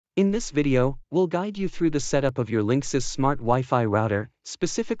In this video, we'll guide you through the setup of your Linksys Smart Wi-Fi router,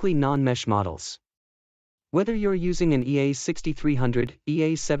 specifically non-mesh models. Whether you're using an EA 6300,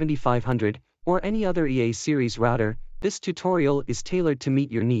 EA 7500, or any other EA Series router, this tutorial is tailored to meet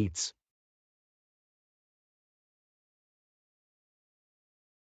your needs.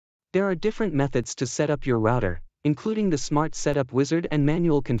 There are different methods to set up your router, including the Smart Setup Wizard and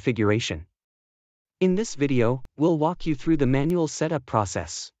manual configuration. In this video, we'll walk you through the manual setup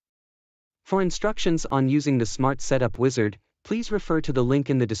process. For instructions on using the Smart Setup Wizard, please refer to the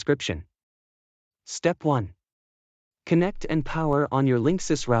link in the description. Step 1. Connect and power on your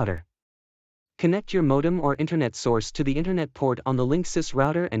Linksys router. Connect your modem or internet source to the internet port on the Linksys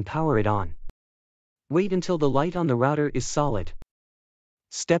router and power it on. Wait until the light on the router is solid.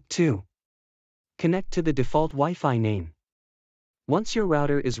 Step 2. Connect to the default Wi-Fi name. Once your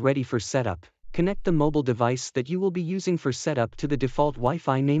router is ready for setup, connect the mobile device that you will be using for setup to the default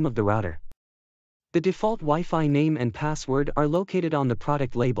Wi-Fi name of the router. The default Wi-Fi name and password are located on the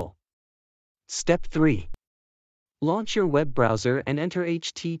product label. Step 3. Launch your web browser and enter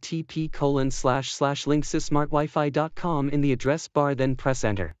http://linksysmartwifi.com in the address bar, then press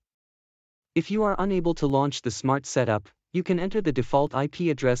enter. If you are unable to launch the Smart Setup, you can enter the default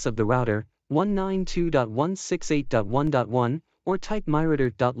IP address of the router, 192.168.1.1, or type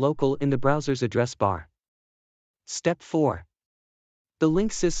myrouter.local in the browser's address bar. Step 4. The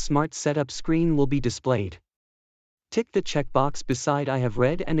Linksys Smart Setup screen will be displayed. Tick the checkbox beside I have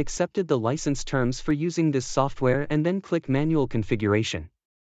read and accepted the license terms for using this software and then click Manual Configuration.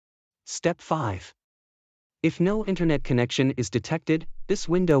 Step 5. If no internet connection is detected, this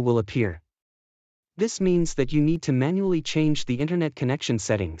window will appear. This means that you need to manually change the internet connection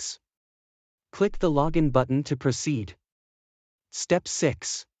settings. Click the Login button to proceed. Step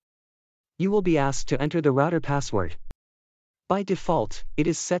 6. You will be asked to enter the router password. By default, it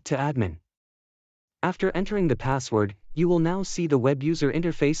is set to admin. After entering the password, you will now see the web user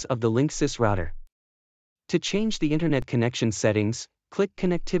interface of the Linksys router. To change the internet connection settings, click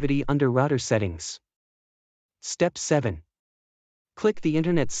Connectivity under Router Settings. Step 7. Click the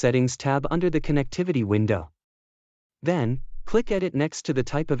Internet Settings tab under the Connectivity window. Then, click Edit next to the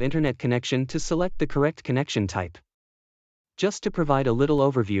type of internet connection to select the correct connection type. Just to provide a little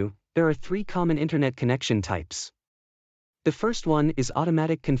overview, there are 3 common internet connection types. The first one is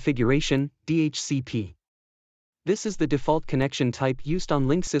Automatic Configuration, DHCP. This is the default connection type used on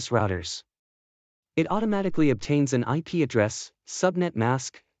Linksys routers. It automatically obtains an IP address, subnet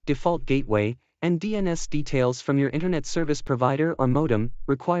mask, default gateway, and DNS details from your internet service provider or modem,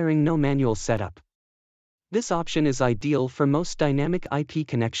 requiring no manual setup. This option is ideal for most dynamic IP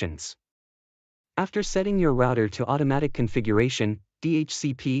connections. After setting your router to Automatic Configuration,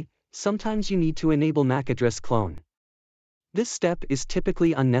 DHCP, sometimes you need to enable MAC address clone. This step is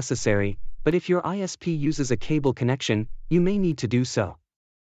typically unnecessary, but if your ISP uses a cable connection, you may need to do so.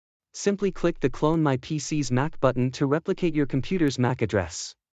 Simply click the Clone My PC's MAC button to replicate your computer's MAC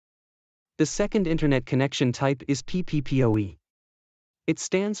address. The second internet connection type is PPPoE. It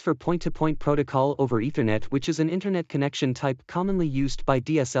stands for Point-to-Point Protocol over Ethernet, which is an internet connection type commonly used by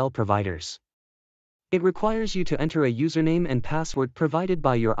DSL providers. It requires you to enter a username and password provided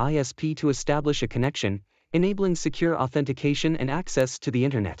by your ISP to establish a connection, enabling secure authentication and access to the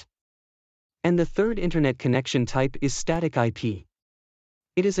internet. And the third internet connection type is Static IP.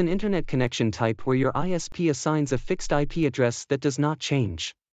 It is an internet connection type where your ISP assigns a fixed IP address that does not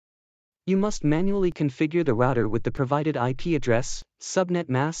change. You must manually configure the router with the provided IP address, subnet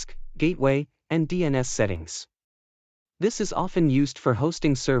mask, gateway, and DNS settings. This is often used for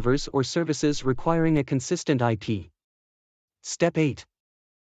hosting servers or services requiring a consistent IP. Step 8.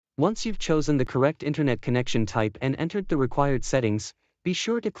 Once you've chosen the correct internet connection type and entered the required settings, be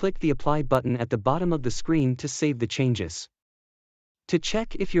sure to click the Apply button at the bottom of the screen to save the changes. To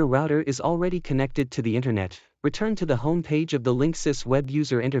check if your router is already connected to the internet, return to the home page of the Linksys web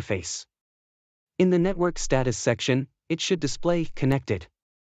user interface. In the Network Status section, it should display Connected.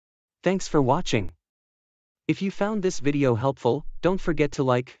 Thanks for watching. If you found this video helpful, don't forget to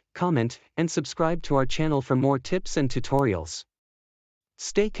like, comment, and subscribe to our channel for more tips and tutorials.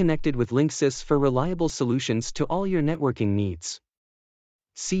 Stay connected with Linksys for reliable solutions to all your networking needs.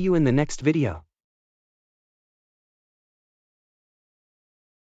 See you in the next video.